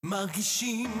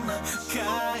מרגישים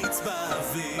קיץ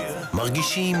באוויר.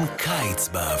 מרגישים קיץ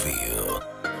באוויר.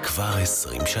 כבר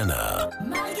 20 שנה.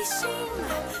 מרגישים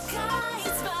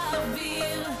קיץ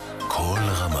באוויר. כל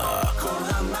רמה. כל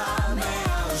רמה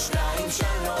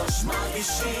 102.3.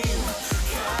 מרגישים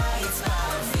קיץ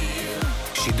באוויר.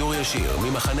 שידור ישיר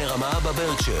ממחנה רמה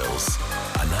בברקשיירס.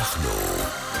 אנחנו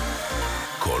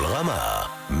כל רמה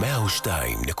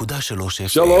 102.3 FM.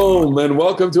 Shalom and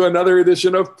welcome to another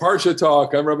edition of Parsha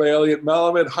Talk. I'm Rabbi Elliot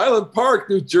Mallam at Highland Park,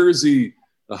 New Jersey.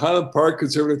 The Highland Park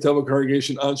Conservative Temple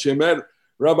Congregation, Anshe Emet,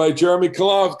 Rabbi Jeremy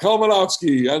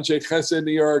Kalmanovsky, Anshe Chesed,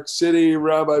 New York City,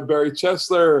 Rabbi Barry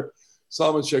Chesler,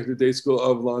 Solomon Sheck, the Day School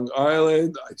of Long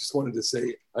Island. I just wanted to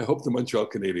say, I hope the Montreal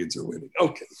Canadiens are winning.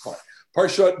 Okay, fine.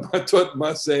 Parshat Matot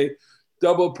Maseh,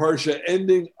 double Parsha,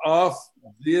 ending off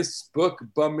this book,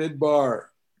 Bamidbar.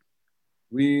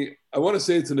 I want to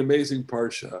say it's an amazing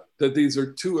parsha, that these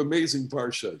are two amazing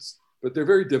parshas, but they're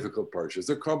very difficult parshas.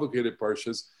 They're complicated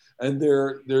parshas, and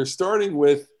they're starting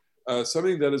with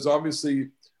something that is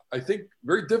obviously, I think,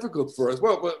 very difficult for us.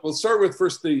 Well, we'll start with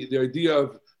first the idea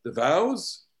of the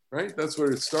vows, right? That's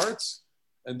where it starts.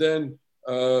 And then,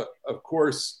 of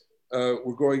course,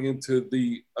 we're going into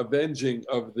the avenging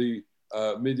of the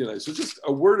Midianites. So just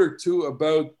a word or two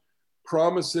about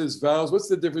promises, vows. What's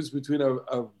the difference between a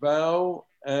vow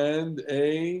and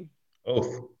a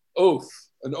oath?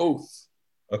 An oath.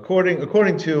 According to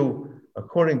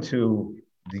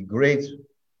the great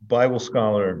Bible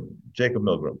scholar Jacob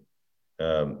Milgram,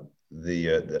 a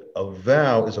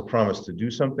vow is a promise to do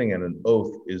something, and an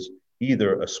oath is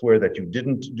either a swear that you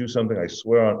didn't do something. I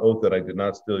swear on oath that I did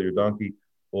not steal your donkey,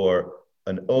 or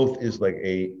an oath is like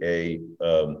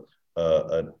an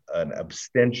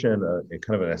abstention, a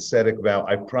kind of an ascetic vow.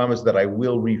 I promise that I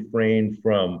will refrain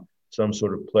from some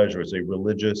sort of pleasure. It's a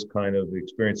religious kind of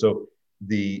experience. So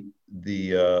the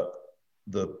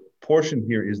portion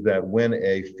here is that when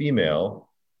a female,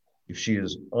 if she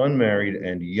is unmarried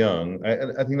and young,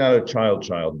 I think not a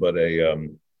child, but a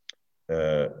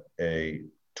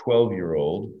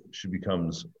 12-year-old, she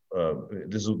becomes.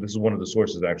 This is one of the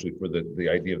sources actually for the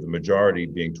idea of the majority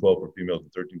being 12 for females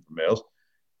and 13 for males.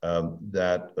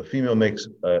 That a female makes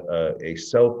a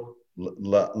self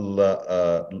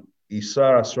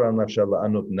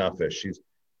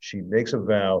she makes a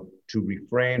vow to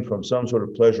refrain from some sort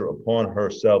of pleasure upon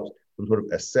herself, some sort of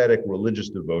ascetic religious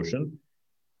devotion,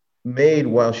 made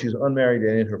while she's unmarried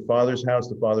and in her father's house.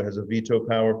 The father has a veto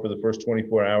power for the first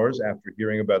 24 hours after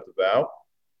hearing about the vow.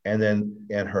 And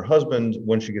her husband,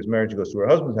 when she gets married, she goes to her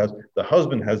husband's house. The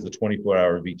husband has the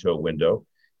 24-hour veto window.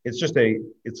 This is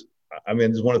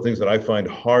one of the things that I find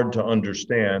hard to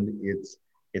understand.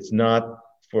 It's not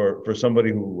for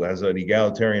somebody who has an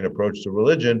egalitarian approach to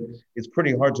religion. It's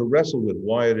pretty hard to wrestle with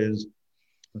why it is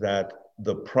that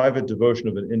the private devotion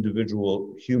of an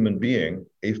individual human being,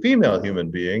 a female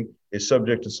human being, is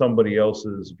subject to somebody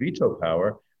else's veto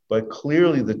power. But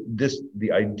clearly,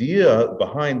 the idea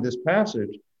behind this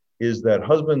passage is that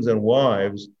husbands and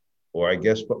wives, or I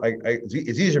guess it's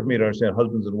easier for me to understand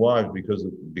husbands and wives because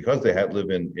they live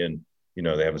in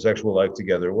they have a sexual life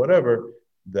together or whatever,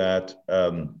 that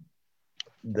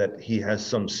he has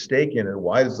some stake in it.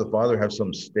 Why does the father have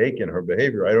some stake in her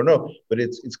behavior? I don't know, but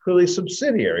it's clearly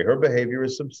subsidiary. Her behavior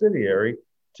is subsidiary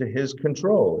to his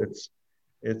control.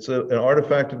 It's an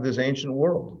artifact of this ancient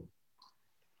world.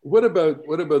 What about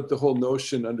the whole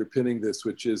notion underpinning this,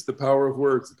 which is the power of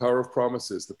words, the power of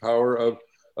promises, the power of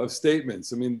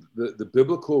statements? I mean, the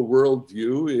biblical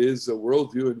worldview is a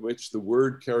worldview in which the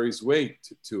word carries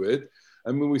weight to it.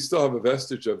 I mean, we still have a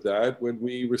vestige of that when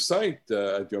we recite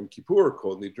at Yom Kippur,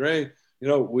 Kol Nidre,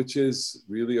 which is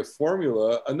really a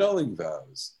formula annulling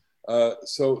vows.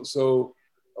 So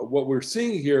what we're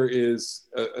seeing here is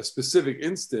a specific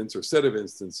instance or set of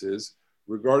instances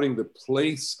regarding the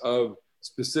place of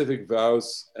specific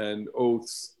vows and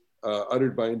oaths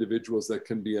uttered by individuals that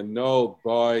can be annulled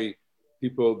by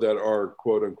people that are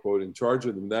quote unquote in charge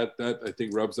of them. That I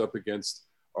think rubs up against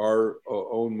our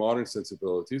own modern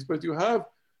sensibilities. But you have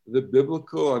the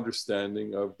biblical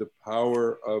understanding of the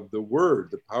power of the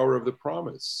word, the power of the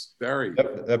promise. Barry.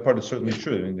 That part is certainly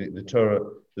true. I mean, the Torah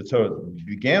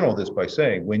began all this by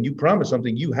saying, when you promise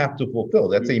something, you have to fulfill.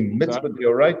 That's a mitzvah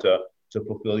d'oraita to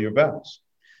fulfill your vows.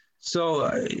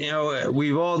 So,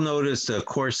 we've all noticed a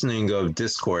coarsening of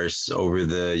discourse over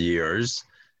the years.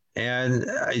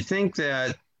 And I think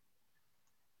that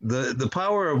the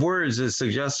power of words is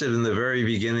suggested in the very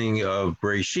beginning of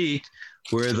Bereshit,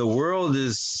 where the world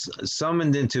is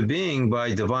summoned into being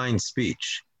by divine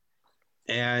speech.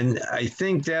 And I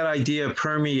think that idea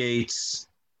permeates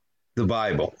the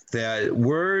Bible, that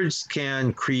words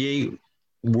can create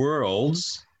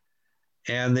worlds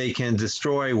and they can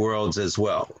destroy worlds as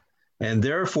well. And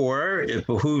therefore, it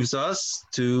behooves us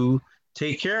to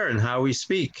take care in how we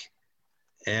speak.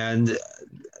 And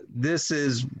this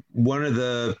is one of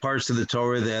the parts of the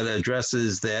Torah that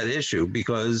addresses that issue,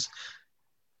 because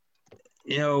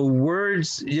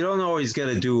words, you don't always get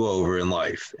a do-over in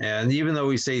life. And even though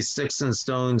we say sticks and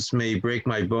stones may break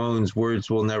my bones, words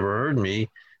will never hurt me,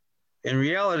 in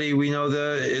reality, we know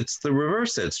that it's the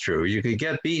reverse that's true. You could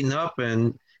get beaten up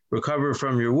and recover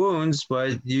from your wounds,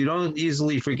 but you don't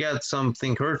easily forget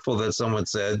something hurtful that someone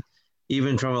said,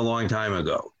 even from a long time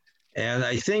ago. And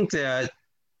I think that,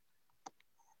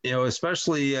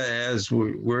 especially as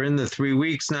we're in the 3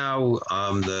 weeks now,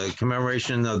 the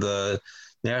commemoration of the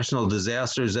national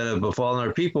disasters that have befallen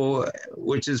our people,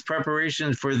 which is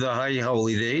preparation for the High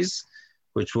Holy Days,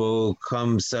 which will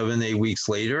come 7-8 weeks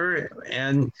later.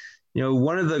 And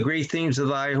one of the great themes of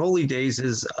the High Holy Days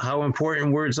is how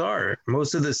important words are.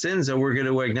 Most of the sins that we're going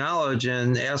to acknowledge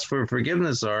and ask for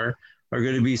forgiveness are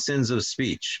going to be sins of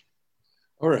speech.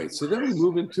 All right, so then we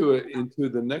move into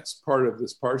the next part of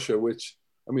this parsha, which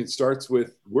starts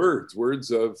with words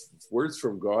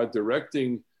from God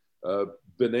directing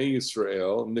Bnei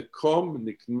Yisrael. Nikom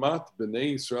nikmat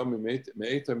Bnei Yisrael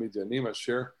me'et hamidyanim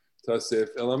asher tasef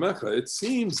el amecha. It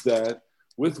seems that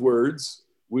with words,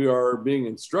 we are being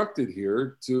instructed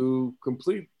here to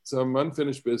complete some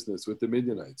unfinished business with the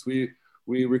Midianites. We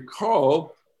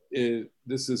recall,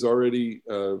 this is already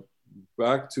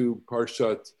back to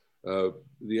Parshat,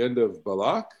 the end of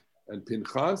Balak and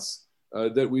Pinchas,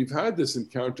 that we've had this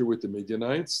encounter with the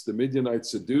Midianites. The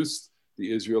Midianites seduced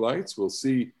the Israelites. We'll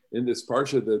see in this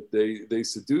Parsha that they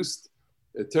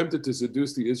attempted to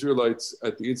seduce the Israelites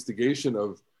at the instigation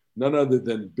of none other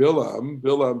than Bilam,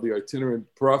 the itinerant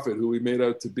prophet, who we made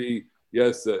out to be,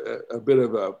 yes, a bit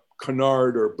of a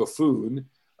canard or buffoon.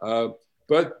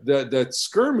 But that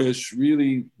skirmish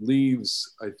really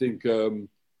leaves, I think, a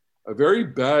very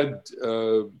bad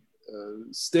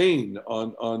stain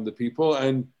on the people,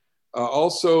 and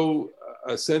also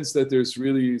a sense that there's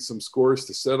really some scores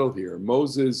to settle here.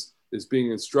 Moses is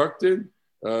being instructed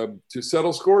to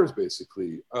settle scores,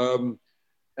 basically.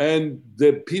 And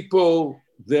the people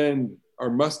then are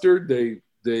mustered.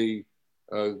 They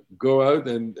go out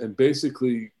and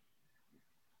basically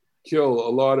kill a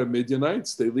lot of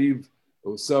Midianites. They leave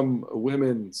some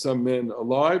women, some men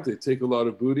alive. They take a lot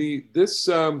of booty. This,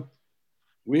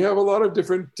 we have a lot of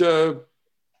different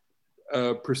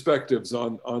perspectives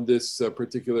on this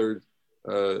particular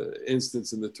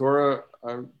instance in the Torah.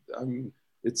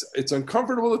 It's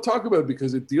uncomfortable to talk about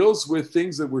because it deals with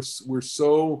things that we're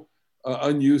so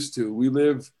unused to. We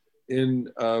live in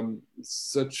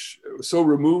so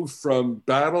removed from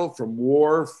battle, from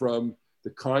war, from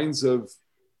the kinds of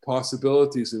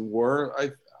possibilities in war.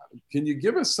 Can you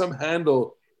give us some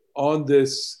handle on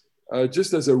this,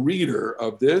 just as a reader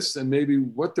of this, and maybe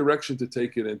what direction to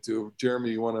take it into?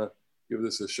 Jeremy, you want to give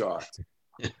this a shot?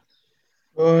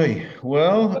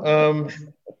 Well,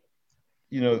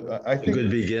 I think a good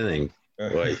beginning.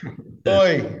 Oy.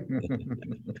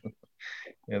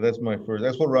 Yeah, that's my first.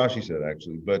 That's what Rashi said,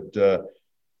 actually. But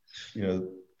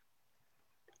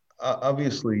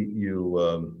obviously,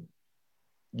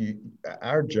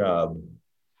 our job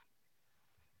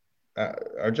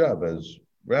as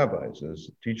rabbis, as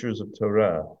teachers of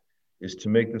Torah, is to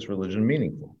make this religion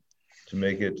meaningful. To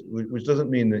make it, which doesn't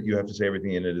mean that you have to say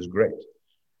everything in it is great,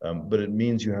 but it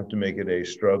means you have to make it a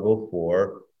struggle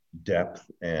for depth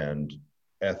and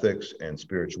ethics and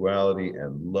spirituality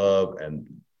and love and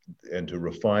to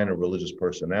refine a religious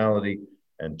personality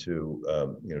and to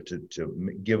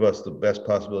give us the best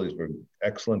possibilities for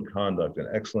excellent conduct and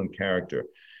excellent character.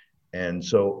 And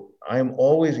so I'm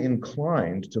always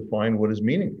inclined to find what is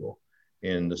meaningful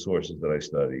in the sources that I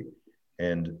study,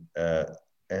 and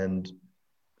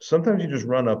sometimes you just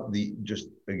run up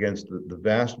against the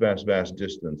vast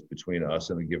distance between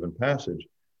us and a given passage.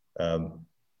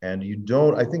 And you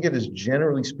don't, I think it is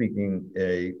generally speaking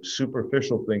a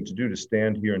superficial thing to do to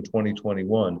stand here in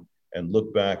 2021 and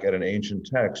look back at an ancient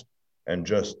text and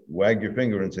just wag your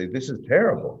finger and say, this is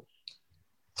terrible.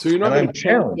 So you're not going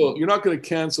to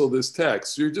cancel this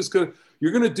text. You're going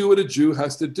to do what a Jew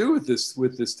has to do with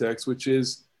this text, which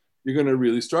is you're going to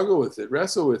really struggle with it,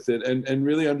 wrestle with it, and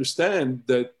really understand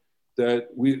that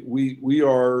we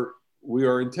are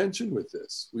in tension with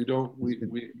this. We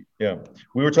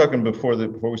were talking before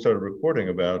we started recording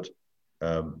about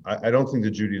I don't think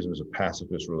that Judaism is a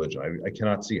pacifist religion. I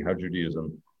cannot see how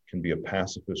Judaism can be a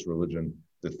pacifist religion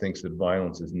that thinks that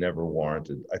violence is never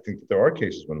warranted. I think that there are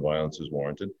cases when violence is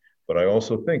warranted, but I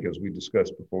also think, as we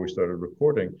discussed before we started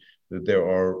recording, that there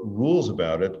are rules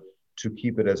about it to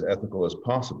keep it as ethical as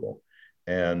possible.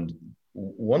 And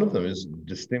one of them is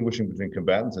distinguishing between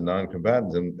combatants and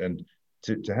non-combatants. And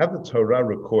to have the Torah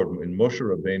record in Moshe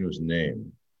Rabbeinu's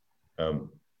name,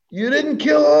 you didn't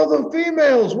kill all the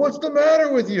females. What's the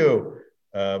matter with you?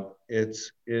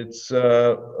 It's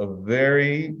a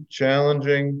very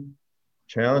challenging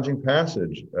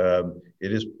passage.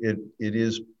 It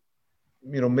is,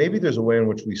 maybe there's a way in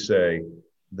which we say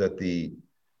that the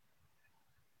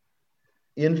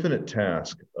infinite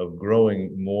task of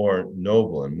growing more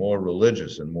noble and more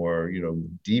religious and more,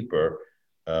 deeper,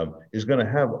 is going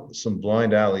to have some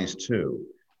blind alleys too.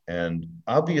 And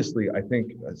obviously, I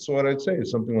think, so what I'd say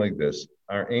is something like this.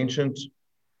 Our ancient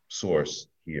source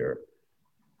here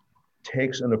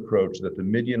takes an approach that the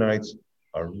Midianites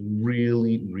are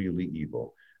really, really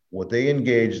evil. What they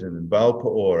engaged in Baal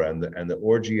Peor and the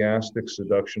orgiastic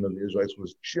seduction of the Israelites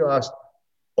was just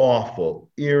awful,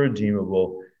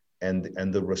 irredeemable.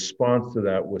 And the response to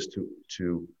that was to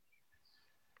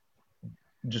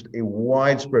just a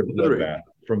widespread bloodbath.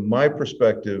 From my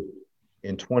perspective,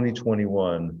 in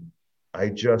 2021, I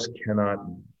just cannot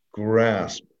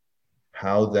grasp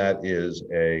how that is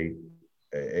a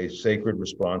sacred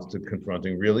response to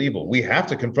confronting real evil. We have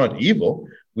to confront evil.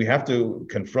 We have to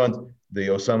confront the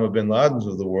Osama bin Ladens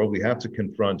of the world. We have to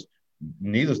confront,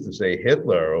 needless to say,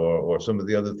 Hitler or some of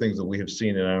the other things that we have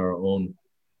seen in our own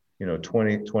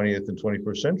 20th and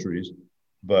 21st centuries.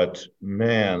 But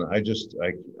man,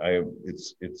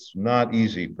 it's not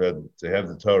easy to have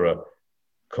the Torah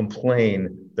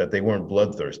complain that they weren't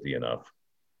bloodthirsty enough.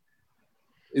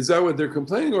 Is that what they're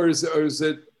complaining, or is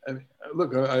it? I mean,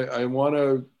 look, I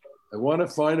want to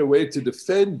find a way to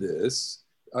defend this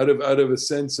out of a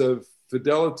sense of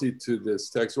fidelity to this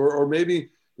text, or maybe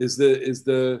is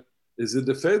the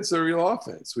defense a real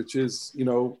offense, which is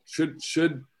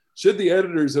should the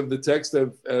editors of the text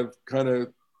have kind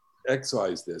of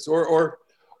excised this, or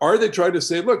are they trying to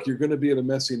say, look, you're going to be in a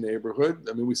messy neighborhood?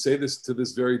 I mean, we say this to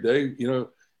this very day.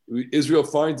 Israel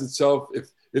finds itself,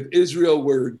 if Israel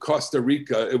were in Costa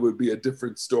Rica, it would be a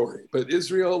different story. But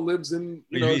Israel lives in,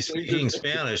 He's speaking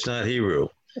Spanish, not Hebrew.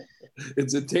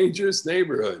 It's a dangerous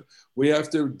neighborhood. We have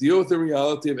to deal with the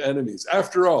reality of enemies.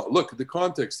 After all, look at the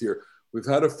context here. We've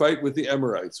had a fight with the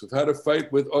Amorites. We've had a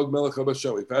fight with Og Melech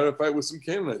HaBashan. We've had a fight with some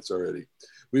Canaanites already.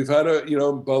 We've had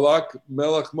Balak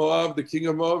Melech Moab, the king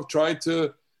of Moab, trying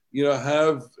to,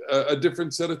 have a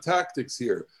different set of tactics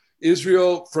here.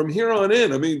 Israel, from here on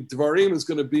in, I mean, Devarim is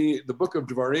going to be the book of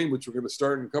Devarim, which we're going to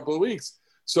start in a couple of weeks.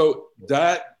 So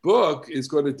that book is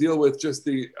going to deal with just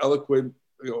the eloquent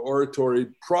oratory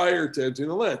prior to entering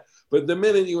the land. But the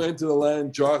minute you enter the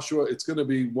land, Joshua, it's going to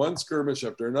be one skirmish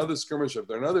after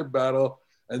another battle.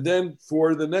 And then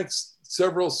for the next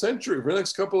several centuries, for the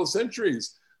next couple of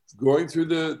centuries, going through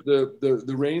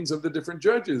the reigns of the different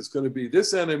judges, it's going to be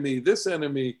this enemy,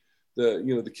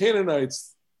 the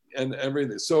Canaanites, and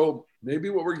everything. So maybe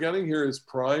what we're getting here is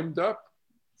primed up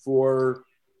for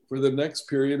the next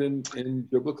period in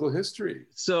biblical history.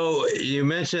 So you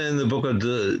mentioned the book of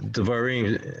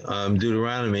Devarim,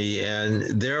 Deuteronomy,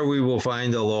 and there we will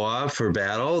find a law for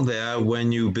battle that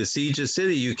when you besiege a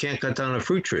city, you can't cut down a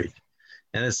fruit tree.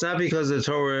 And it's not because the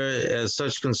Torah has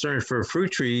such concern for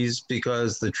fruit trees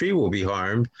because the tree will be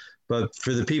harmed, but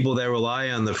for the people that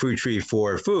rely on the fruit tree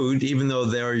for food, even though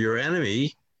they're your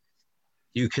enemy,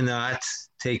 you cannot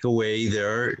take away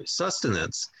their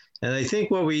sustenance. And I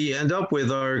think what we end up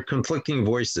with are conflicting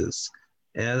voices.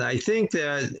 And I think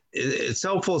that it's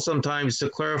helpful sometimes to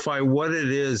clarify what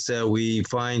it is that we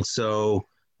find so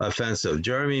offensive.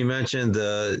 Jeremy mentioned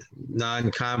the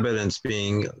non-combatants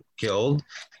being killed.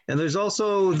 And there's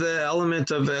also the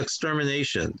element of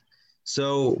extermination.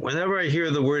 So whenever I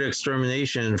hear the word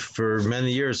extermination for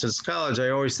many years since college, I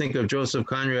always think of Joseph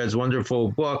Conrad's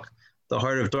wonderful book, The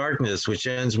Heart of Darkness, which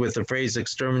ends with the phrase,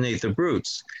 exterminate the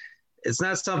brutes. It's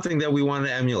not something that we want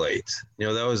to emulate.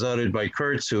 That was uttered by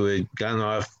Kurtz, who had gone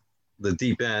off the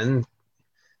deep end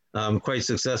quite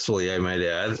successfully, I might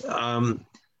add.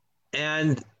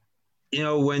 And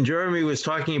when Jeremy was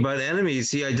talking about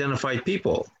enemies, he identified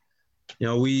people.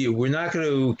 We're not going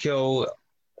to kill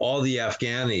all the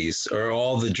Afghanis or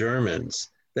all the Germans.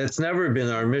 That's never been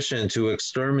our mission, to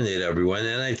exterminate everyone.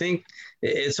 And I think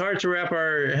it's hard to wrap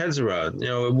our heads around.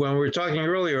 When we were talking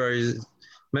earlier, I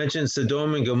mentioned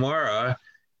Sodom and Gomorrah.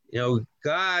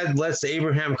 God lets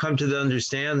Abraham come to the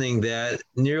understanding that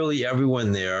nearly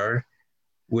everyone there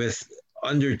with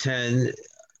under 10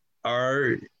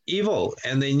 are evil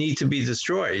and they need to be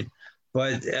destroyed.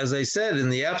 But as I said, in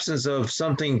the absence of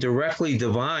something directly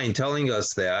divine telling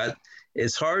us that,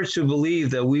 it's hard to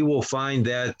believe that we will find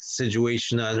that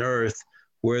situation on earth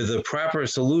where the proper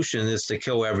solution is to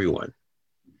kill everyone.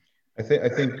 I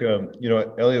think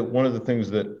Elliot, one of the things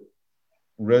that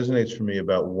resonates for me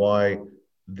about why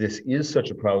this is such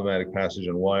a problematic passage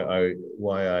and why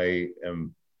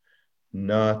I'm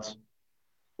not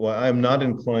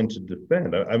inclined to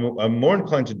defend. I'm more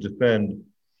inclined to defend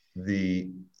the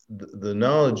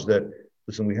knowledge that,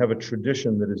 listen, we have a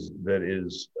tradition that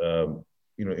is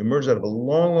emerged out of a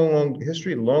long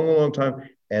history, long time,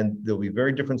 and there'll be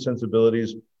very different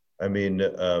sensibilities. I mean,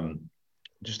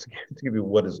 just to give you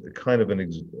what is kind of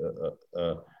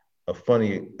a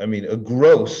funny, I mean, a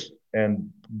gross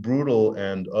and brutal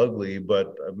and ugly,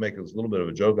 but I make a little bit of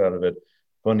a joke out of it,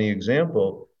 funny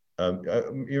example.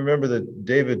 You remember that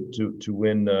David to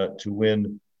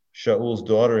win Shaul's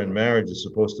daughter in marriage is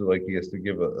supposed to, like, he has to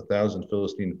give 1,000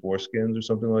 Philistine foreskins or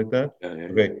something like that. Yeah.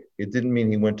 Okay, it didn't mean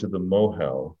he went to the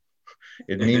Mohel.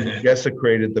 It means he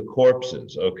desecrated the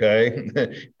corpses. Okay,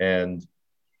 and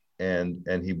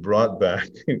he brought back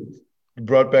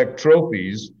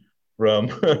trophies from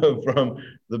from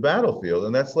the battlefield,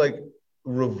 and that's like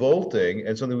revolting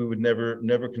and something we would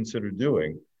never consider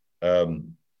doing.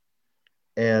 And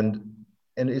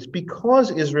it's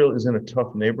because Israel is in a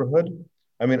tough neighborhood.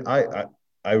 I mean,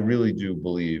 I really do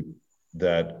believe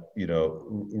that,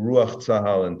 Ruach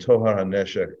Tzahal and Tohar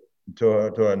HaNeshek,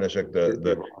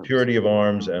 the purity of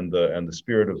arms and the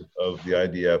spirit of the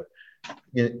IDF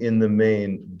in the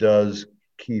main does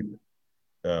keep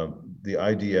the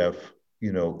IDF,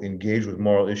 engaged with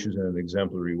moral issues in an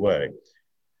exemplary way.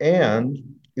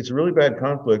 And it's a really bad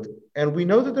conflict. And we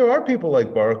know that there are people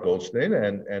like Baruch Goldstein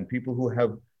and people who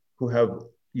have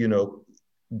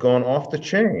gone off the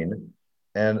chain.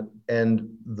 And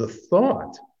the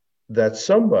thought that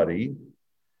somebody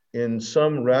in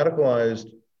some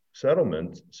radicalized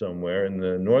settlement somewhere in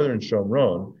the northern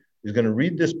Shomron is going to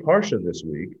read this parsha this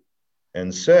week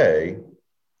and say,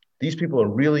 these people are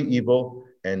really evil,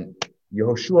 and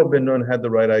Yehoshua ben Nun had the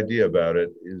right idea about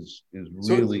it is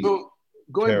really so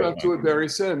going terrifying. back to what Barry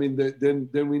said, I mean,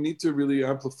 then we need to really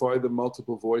amplify the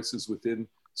multiple voices within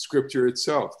Scripture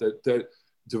itself. That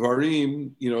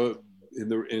Devarim, in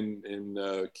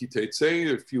Kitei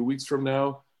Tzei, a few weeks from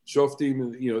now,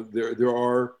 Shoftim, there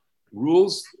are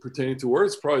rules pertaining to war.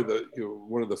 It's probably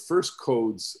one of the first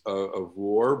codes of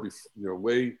war,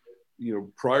 way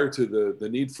prior to the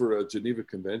need for a Geneva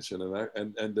Convention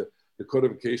and the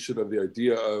codification of the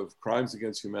idea of crimes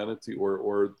against humanity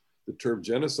or the term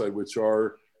genocide, which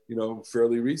are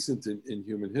fairly recent in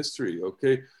human history.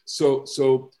 Okay, so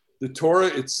the Torah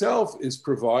itself is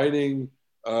providing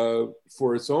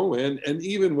for its own way, and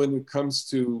even when it comes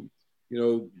to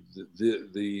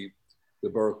the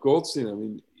Baruch Goldstein, I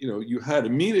mean, you had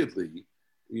immediately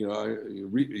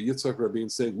Yitzhak Rabin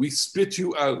saying, "We spit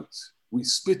you out. We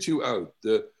spit you out.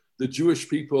 The Jewish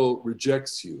people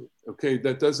rejects you." Okay,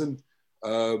 that doesn't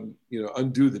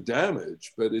undo the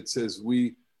damage, but it says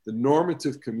the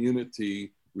normative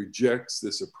community rejects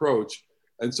this approach.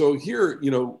 And so here,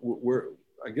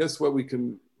 I guess what we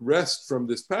can rest from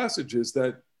this passage is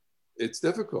that it's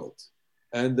difficult,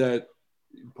 and that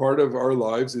part of our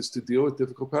lives is to deal with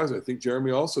difficult passages. I think,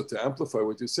 Jeremy, also to amplify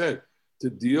what you said, to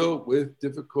deal with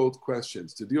difficult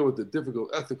questions, to deal with the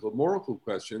difficult ethical, moral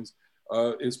questions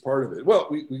is part of it. Well,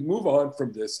 we move on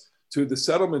from this to the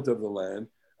settlement of the land.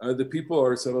 The people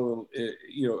are settled,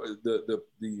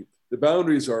 the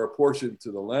boundaries are apportioned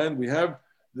to the land. We have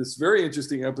this very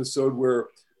interesting episode where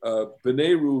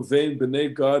B'nai Reuven,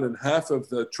 B'nai Gad, and half of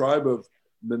the tribe of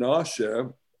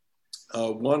Menashe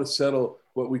want to settle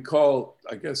what we call,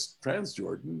 I guess,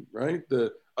 Transjordan, right?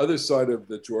 The other side of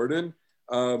the Jordan.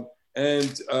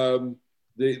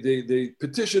 They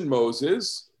petition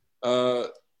Moses,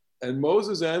 and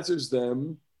Moses answers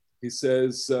them. He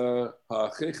says, "You're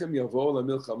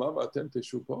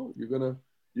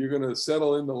gonna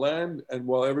settle in the land, and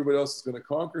while everybody else is gonna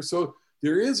conquer." So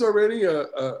there is already a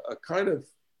kind of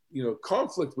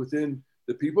conflict within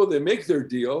the people. They make their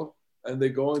deal and they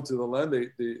go into the land.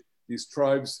 These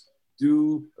tribes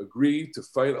do agree to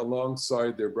fight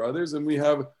alongside their brothers, and we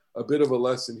have a bit of a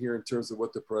lesson here in terms of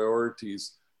what the priorities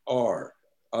are.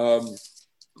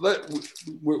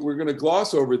 We're going to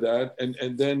gloss over that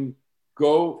and then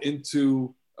go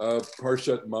into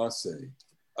Parshat Maseh.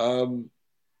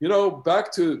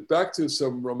 Back to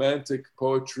some romantic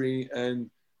poetry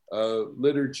and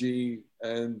liturgy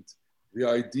and the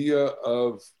idea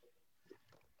of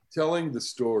telling the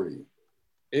story.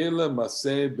 Ela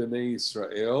Maseh B'nai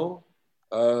Israel.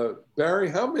 Barry,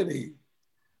 how many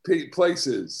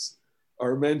places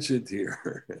are mentioned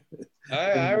here?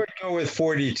 I would go with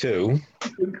 42.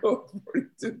 Go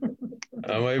 42.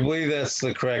 I believe that's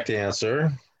the correct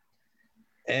answer.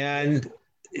 And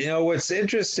what's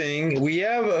interesting, we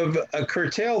have a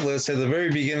curtailed list at the very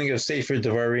beginning of Sefer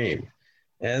Devarim.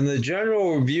 And the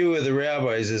general view of the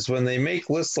rabbis is when they make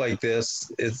lists like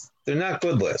this, they're not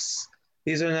good lists.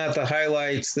 These are not the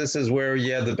highlights. This is where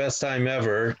you had the best time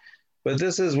ever, but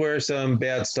this is where some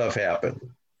bad stuff happened.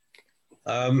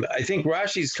 I think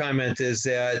Rashi's comment is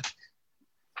that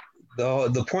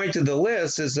the point of the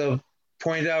list is to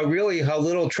point out really how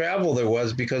little travel there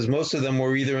was, because most of them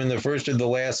were either in the first or the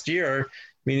last year,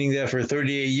 meaning that for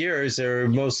 38 years, they're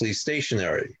mostly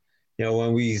stationary.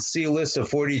 When we see a list of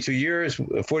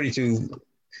 42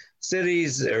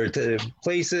 cities or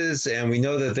places, and we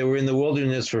know that they were in the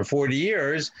wilderness for 40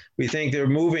 years, we think they're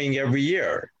moving every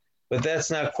year. But that's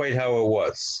not quite how it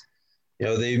was.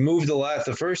 They moved a lot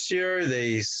the first year,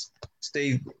 they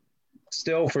stayed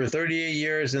still for 38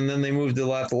 years, and then they moved a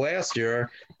lot the last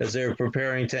year as they were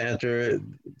preparing to enter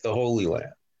the Holy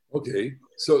Land. Okay,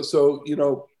 so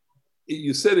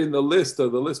you said in the list, the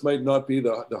list might not be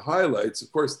the highlights.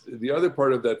 Of course, the other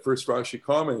part of that first Rashi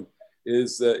comment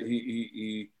is that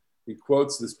he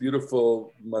quotes this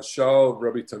beautiful mashal,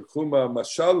 Rabbi Tanchuma,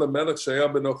 mashal lemelech shaya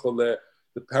beno choleh.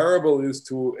 The parable is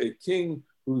to a king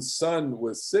whose son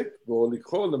was sick. He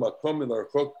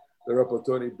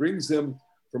brings him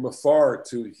from afar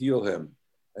to heal him.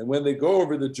 And when they go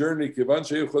over the journey,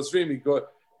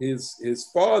 his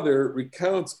father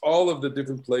recounts all of the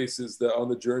different places that on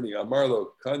the journey.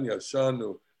 Amarlo, kan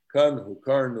yashanu, kan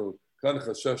hukarnu, kan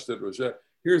chashashtet roshet.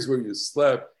 Here's where you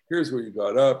slept. Here's where you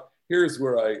got up. Here's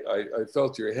where I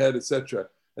felt your head, etc.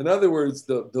 In other words,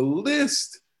 the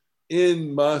list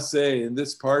in Maseh, in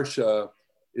this parsha,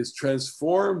 is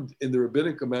transformed in the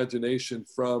rabbinic imagination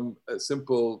from a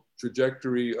simple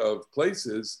trajectory of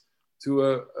places to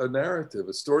a narrative,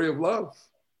 a story of love,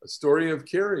 a story of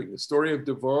caring, a story of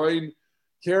divine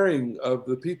caring of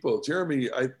the people. Jeremy,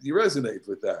 you resonate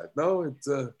with that, no? It's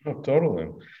Oh, totally.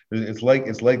 It's like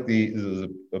the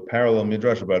a parallel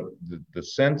midrash about the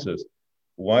census.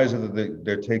 Why is it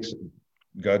that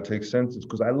God takes census?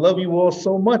 Because I love you all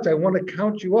so much. I want to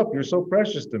count you up. You're so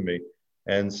precious to me.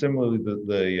 And similarly,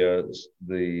 I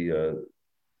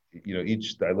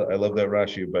love that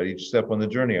Rashi about each step on the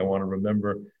journey. I want to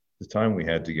remember the time we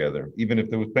had together, even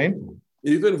if it was painful.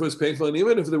 Even if it was painful, and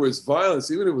even if there was violence,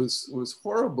 even if it was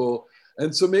horrible.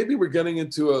 And so maybe we're getting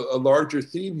into a larger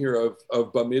theme here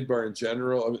of Bamidbar in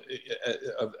general,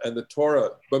 and the Torah,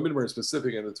 Bamidbar in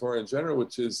specific, and the Torah in general,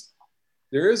 which is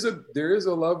there is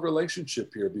a love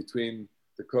relationship here between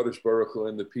the Kodesh Baruch Hu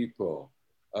and the people.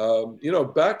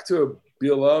 Back to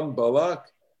Bilam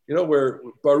Balak, where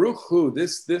Baruch Hu,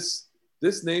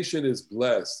 this nation is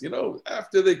blessed.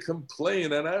 After they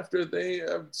complain and after they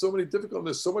have so many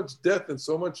difficulties, so much death and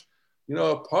so much,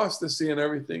 apostasy and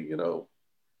everything,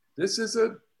 this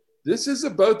is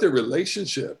about their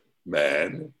relationship,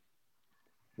 man.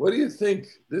 What do you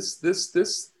think? This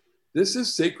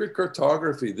is sacred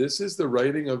cartography. This is the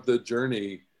writing of the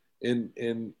journey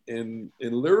in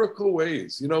lyrical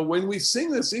ways. When we sing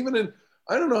this, even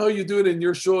I don't know how you do it in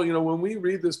your shul. When we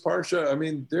read this parsha, I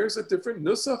mean, there's a different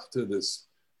nusach to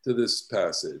this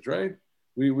passage, right?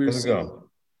 How's it go?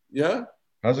 Yeah.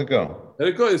 How's it go? How'd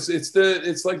it go?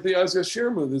 It's like the Az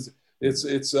Yashir move. It's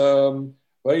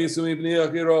Vayisumi b'ni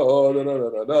achiro,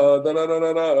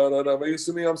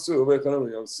 Vayisumi yamsu v'echanu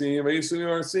yamsim, Vayisumi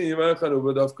arsim v'echanu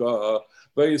b'davka,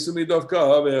 Vayisumi davka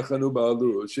v'echanu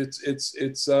ba'alush.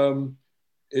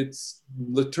 It's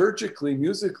liturgically,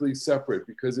 musically separate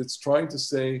because it's trying to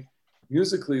say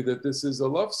musically that this is a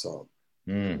love song.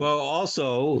 Mm. Well,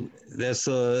 also that's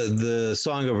the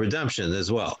song of redemption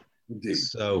as well. Indeed.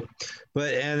 So,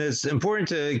 and it's important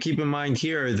to keep in mind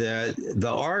here that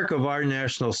the arc of our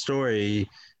national story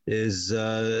is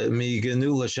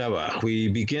Miganu L'Shavach. We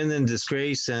begin in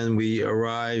disgrace and we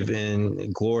arrive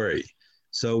in glory.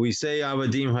 So we say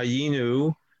Avadim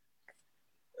Hayinu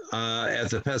at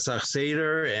the Pesach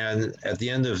Seder and at the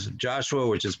end of Joshua,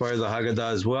 which is part of the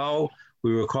Haggadah as well.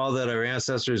 We recall that our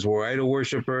ancestors were idol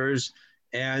worshipers.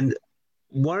 And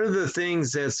one of the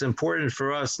things that's important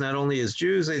for us, not only as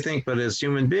Jews, I think, but as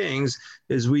human beings,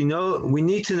 is we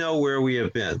need to know where we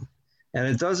have been. And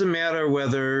it doesn't matter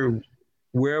whether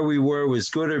where we were was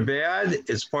good or bad,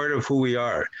 it's part of who we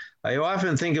are. I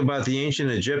often think about the ancient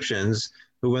Egyptians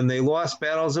who, when they lost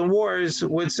battles and wars,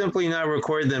 would simply not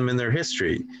record them in their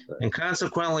history. And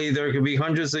consequently, there could be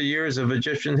hundreds of years of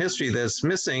Egyptian history that's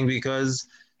missing because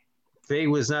fate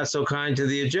was not so kind to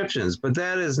the Egyptians. But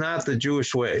that is not the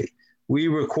Jewish way. We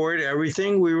record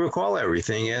everything, we recall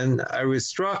everything. And I was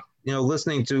struck,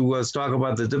 listening to us talk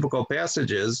about the difficult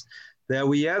passages, that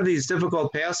we have these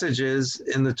difficult passages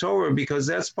in the Torah because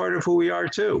that's part of who we are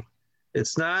too.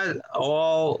 it's not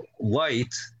all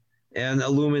light and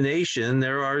illumination.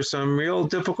 There are some real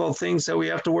difficult things that we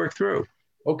have to work through.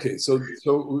 Okay, so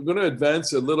we're going to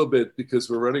advance a little bit because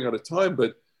we're running out of time.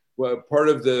 But part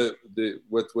of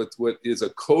what is a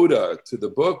coda to the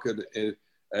book and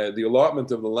the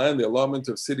allotment of the land, the allotment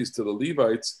of cities to the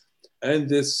Levites, and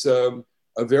this a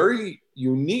very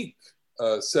unique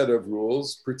set of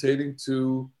rules pertaining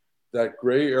to that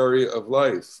gray area of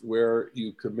life where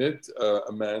you commit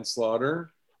a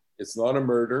manslaughter. It's not a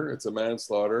murder; it's a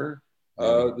manslaughter.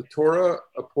 The Torah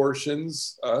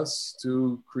apportions us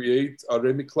to create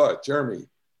Arei Miklat. Jeremy,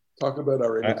 talk about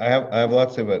Arei Miklat. I have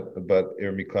lots to say about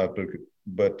Arei Miklat,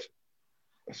 but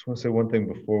I just want to say one thing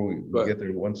before we get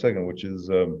there. 1 second, which is,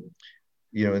 in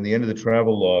the end of the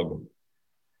travel log,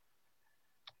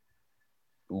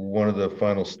 one of the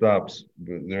final stops.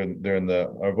 They're in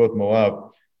the Arvot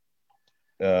Moab.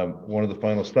 One of the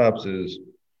final stops is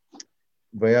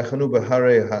Vayachanu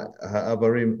b'harei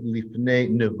ha'avarim lifnei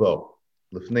Nevo.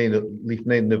 Lifnei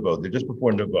Nevo. They're just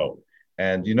before Nevo.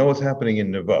 And you know what's happening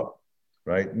in Nevo,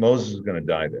 right? Moses is going to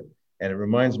die there. And it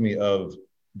reminds me of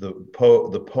the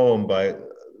poem by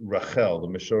Rachel, the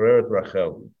Meshoreret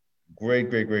Rachel. Great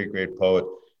poet.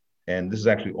 And this is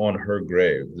actually on her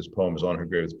grave. This poem is on her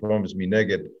grave. This poem is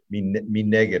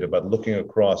Mineged, about looking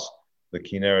across the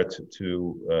Kinneret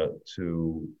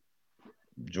to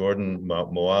Jordan,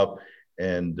 Moab.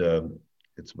 And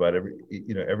it's about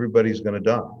everybody's going to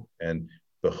die. And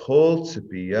B'chol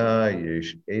tzipiyah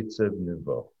yesh etzev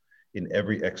nivo. In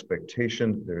every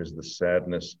expectation, there is the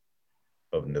sadness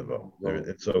of nivo.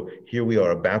 And so here we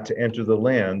are about to enter the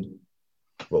land.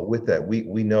 But with that,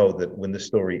 we know that when the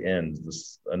story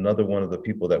ends, another one of the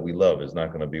people that we love is not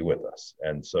going to be with us.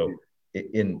 And so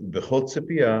in B'chol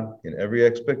tzipiyah, in every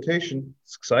expectation,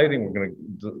 it's exciting. We're going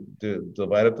to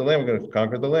divide up the land. We're going to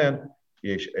conquer the land.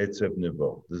 Yesh etzev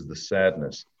nivo. This is the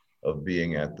sadness of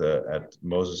being at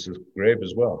Moses' grave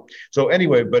as well. So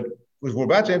anyway, but as we're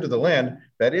about to enter the land,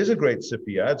 that is a great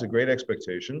tzipiyah. It's a great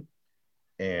expectation.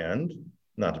 And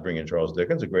not to bring in Charles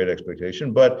Dickens, a great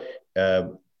expectation. But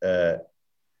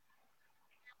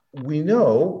we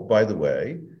know, by the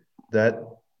way, that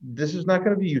this is not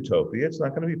going to be utopia. It's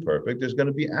not going to be perfect. There's going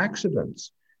to be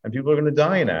accidents. And people are going to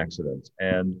die in accidents.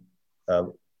 And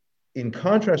in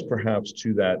contrast, perhaps,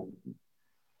 to that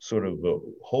sort of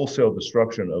wholesale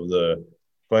destruction of the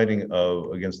fighting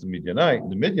against the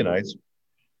Midianites,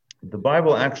 the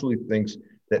Bible actually thinks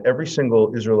that every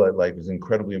single Israelite life is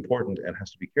incredibly important and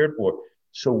has to be cared for.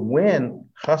 So when,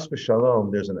 chas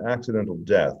v'shalom, there's an accidental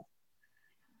death,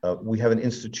 we have an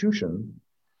institution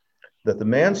that the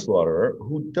manslaughterer,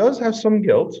 who does have some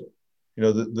guilt,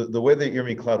 the way the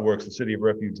Arei Miklat works, the city of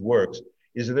refuge works,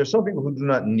 is that there's some people who do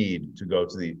not need to go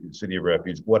to the city of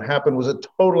refuge. What happened was a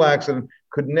total accident,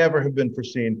 could never have been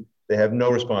foreseen. They have no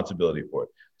responsibility for it.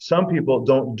 Some people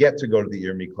don't get to go to the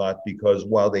Arei Miklat because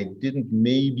while they didn't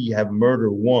maybe have murder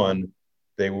one,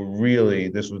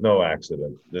 this was no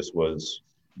accident. This was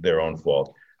their own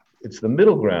fault. It's the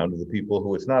middle ground of the people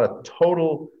who it's not a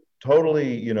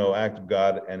totally, act of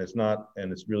God, and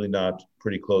it's really not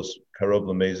pretty close, karov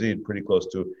l'mezid, pretty close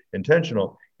to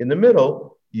intentional. In the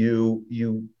middle,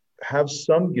 you have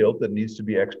some guilt that needs to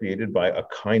be expiated by a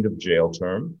kind of jail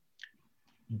term,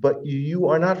 but you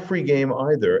are not free game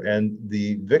either. And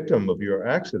the victim of your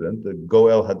accident, the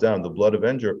Goel Hadam, the blood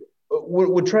avenger,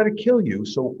 would try to kill you.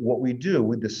 So what we do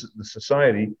with the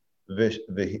society,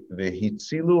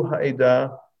 v'hitzilu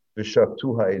ha'eda,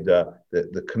 v'shaftu ha'eda,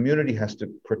 the community has to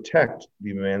protect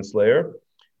the manslayer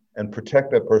and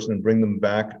protect that person and bring them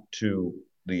back to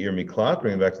the Arei Miklat,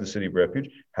 bring them back to the city of refuge,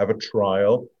 have a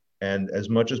trial, and as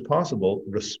much as possible,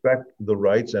 respect the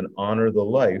rights and honor the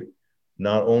life,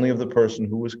 not only of the person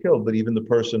who was killed, but even the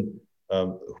person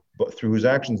through whose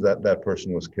actions that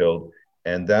person was killed.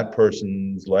 And that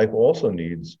person's life also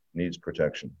needs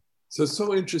protection. So it's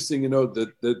so interesting,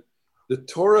 that the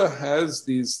Torah has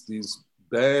these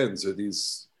bands or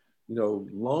these,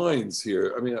 lines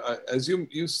here. I mean, as you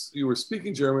were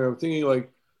speaking, Jeremy, I'm thinking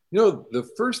like, the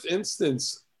first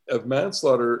instance of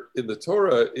manslaughter in the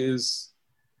Torah is,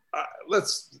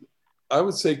 I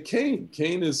would say Cain.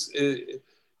 Cain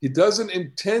he doesn't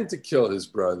intend to kill his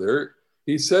brother.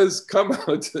 He says, come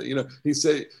out, in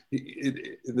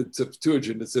the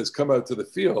Septuagint, it says, come out to the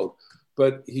field,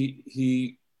 but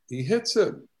he hits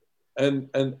him. And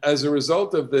as a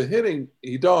result of the hitting,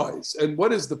 he dies. And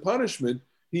what is the punishment?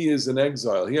 He is in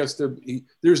exile.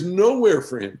 There's nowhere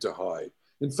for him to hide.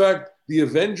 In fact, the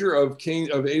avenger of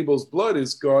Abel's blood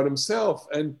is God himself.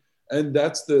 And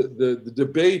that's the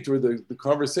debate or the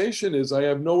conversation is, I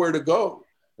have nowhere to go.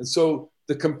 And so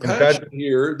the compassion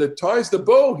here that ties the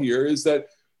bow here is that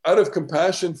out of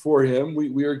compassion for him,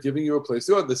 we are giving you a place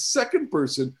to go. The second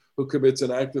person who commits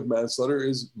an act of manslaughter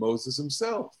is Moses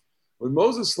himself. When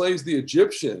Moses slays the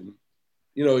Egyptian,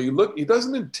 he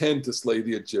doesn't intend to slay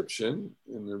the Egyptian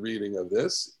in the reading of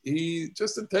this. He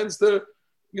just intends to,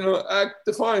 act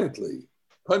defiantly,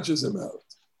 punches him out.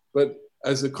 But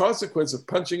as a consequence of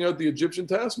punching out the Egyptian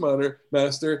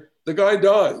taskmaster, the guy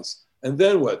dies. And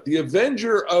then what? The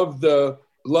avenger of the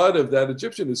blood of that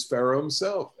Egyptian is Pharaoh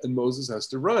himself, and Moses has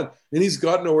to run. And he's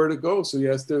got nowhere to go, so he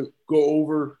has to go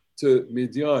over to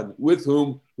Midian, with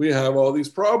whom we have all these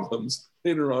problems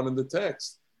later on in the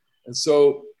text. And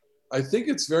so I think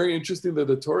it's very interesting that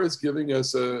the Torah is giving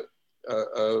us a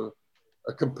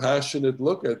compassionate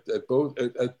look at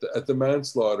the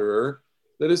manslaughterer.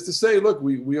 That is to say, look,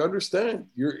 we understand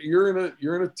you're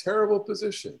in a terrible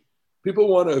position. People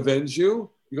want to avenge you.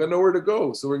 You got nowhere to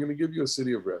go, so we're going to give you a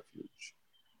city of refuge.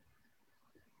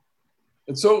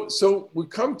 And so we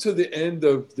come to the end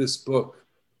of this book.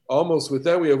 Almost with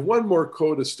that, we have one more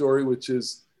coda story, which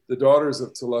is the daughters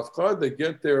of Tzalafchad. They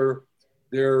get their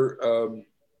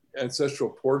ancestral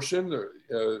portion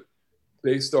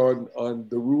based on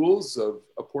the rules of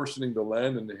apportioning the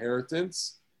land and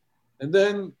inheritance. And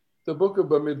then the book of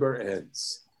Bamidbar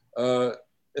ends.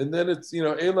 And then it's,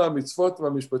 Ela mitzvot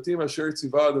v'mishpatim asher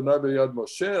tziva Adonai b'yad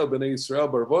Moshe el b'nei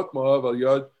Yisrael barvot Moav al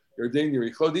yad Yarden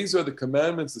Yericho. These are the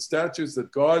commandments, the statutes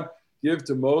that God gave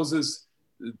to Moses,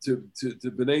 to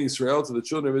b'nei Yisrael, to the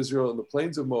children of Israel in the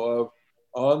plains of Moab,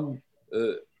 on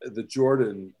the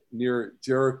Jordan near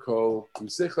Jericho.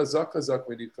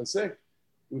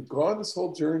 We've gone this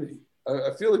whole journey.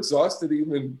 I feel exhausted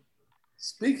even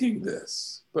speaking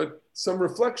this, but some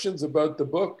reflections about the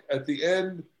book at the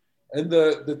end and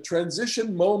the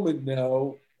transition moment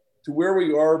now to where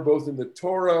we are both in the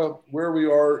Torah, where we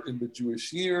are in the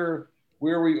Jewish year,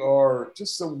 where we are,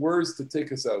 just some words to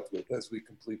take us out with as we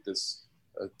complete this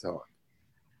talk.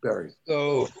 Barry.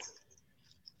 So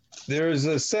there's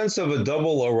a sense of a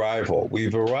double arrival.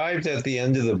 We've arrived at the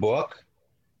end of the book,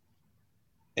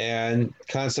 and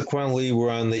consequently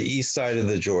we're on the east side of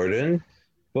the Jordan,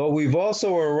 but we've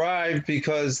also arrived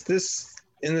because this,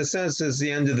 in a sense, is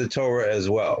the end of the Torah as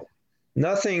well.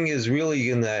 Nothing is really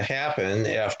going to happen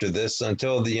after this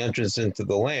until the entrance into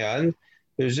the land.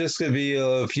 There's just going to be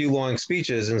a few long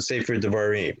speeches in Sefer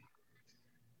Devarim.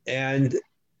 And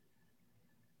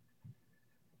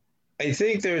I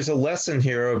think there's a lesson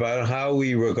here about how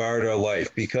we regard our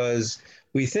life, because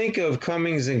we think of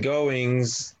comings and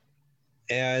goings,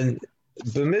 and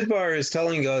Bamidbar is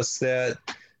telling us that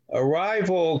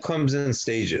arrival comes in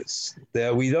stages,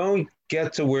 that we don't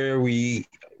get to where we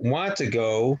want to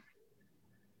go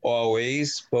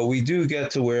always, but we do get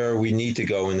to where we need to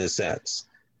go in a sense.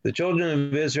 The children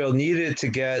of Israel needed to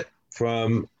get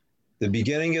from the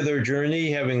beginning of their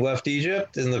journey, having left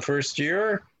Egypt in the first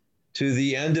year, to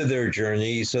the end of their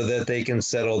journey so that they can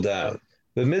settle down.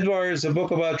 But Midbar is a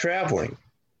book about traveling.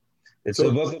 It's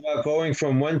a book about going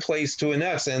from one place to the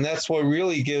next. And that's what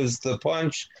really gives the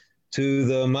punch to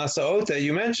the Masaot that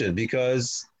you mentioned,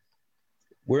 because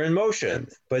we're in motion.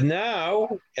 But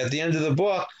now, at the end of the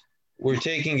book, we're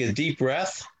taking a deep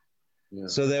breath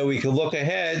so that we can look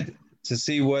ahead to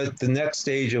see what the next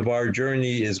stage of our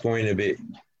journey is going to be.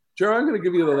 Jerry, I'm going to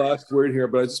give you the last word here,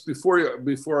 but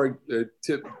before I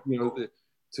tip,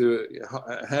 to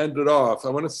hand it off, I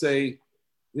want to say,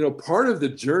 part of the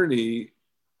journey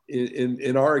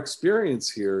in our experience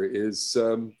here is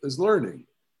learning,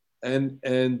 and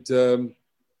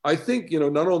I think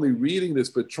not only reading this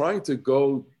but trying to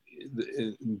go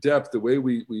in depth the way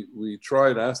we try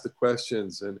and ask the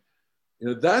questions, and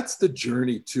that's the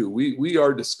journey too. We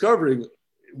are discovering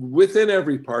within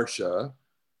every parsha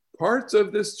parts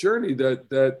of this journey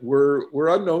that were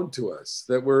unknown to us,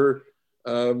 that were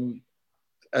and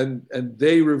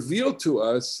they reveal to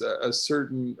us a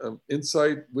certain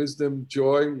insight, wisdom,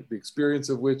 joy, the experience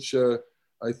of which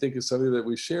I think is something that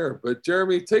we share. But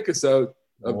Jeremy, take us out.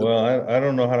 I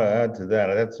don't know how to add to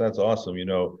that. That's awesome.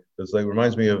 It's like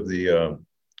reminds me of the.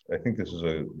 I think this is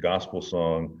a gospel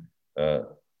song.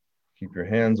 Keep your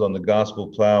hands on the gospel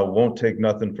plow. Won't take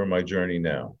nothing from my journey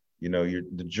now.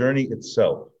 The journey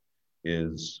itself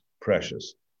is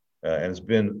precious, and it's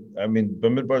been.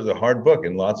 Bamidbar is a hard book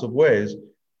in lots of ways,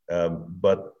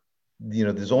 but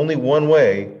there's only one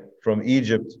way from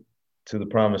Egypt to the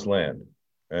Promised Land,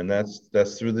 and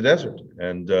that's through the desert,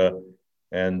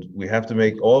 and we have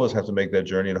to all of us have to make that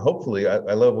journey. And hopefully,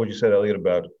 I love what you said, Elliot,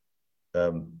 about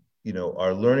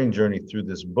our learning journey through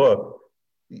this book.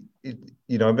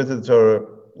 I've been to the Torah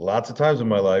lots of times in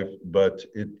my life, but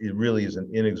it really is an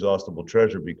inexhaustible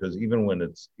treasure, because even when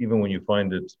you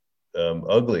find it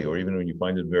ugly, or even when you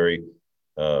find it very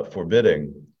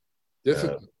forbidding,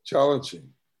 Difficult,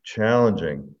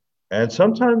 challenging, and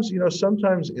sometimes,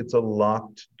 sometimes it's a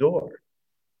locked door.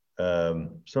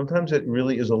 Sometimes it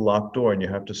really is a locked door, and you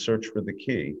have to search for the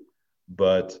key.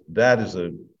 But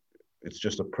it's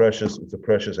just a precious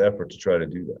effort to try to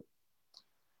do that.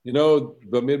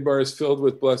 Bamidbar is filled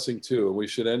with blessing too, and we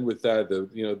should end with that.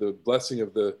 The blessing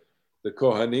of the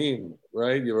Kohanim,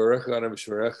 right?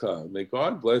 May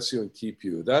God bless you and keep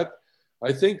you. That,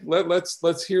 I think,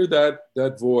 let's hear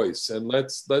that voice, and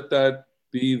let's let that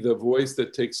be the voice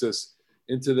that takes us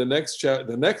into the next chapter,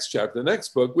 the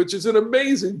next book, which is an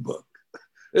amazing book.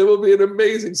 It will be an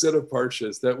amazing set of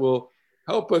parshas that will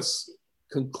help us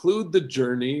conclude the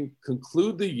journey,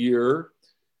 conclude the year,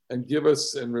 and give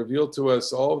us and reveal to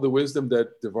us all of the wisdom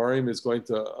that Devarim is going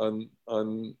to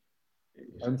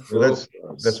unfurl.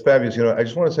 That's fabulous. I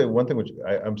just want to say one thing, which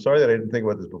I'm sorry that I didn't think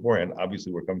about this beforehand.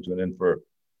 Obviously, we're coming to an end for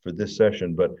this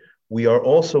session, but we are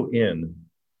also in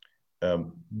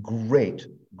great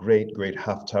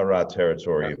Haftarah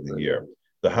territory of the year.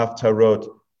 The Haftarot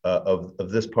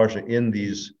of this parsha in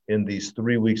these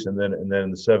 3 weeks, and then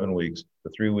in the 7 weeks,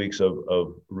 the 3 weeks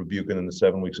of rebuke and then the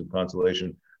 7 weeks of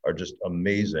consolation are just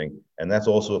amazing, and that's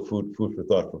also a food for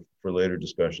thought for later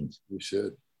discussions. We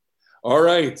should. All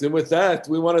right, and with that,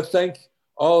 we want to thank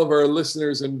all of our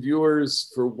listeners and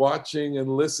viewers for watching and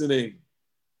listening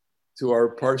to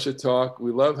our Parsha Talk.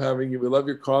 We love having you. We love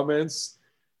your comments.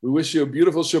 We wish you a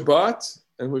beautiful Shabbat,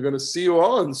 and we're going to see you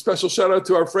all. And a special shout out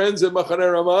to our friends at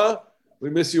Machaneh Ramah. We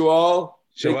miss you all.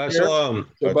 Shabbat shalom.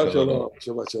 Shabbat shalom.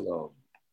 Shabbat shalom.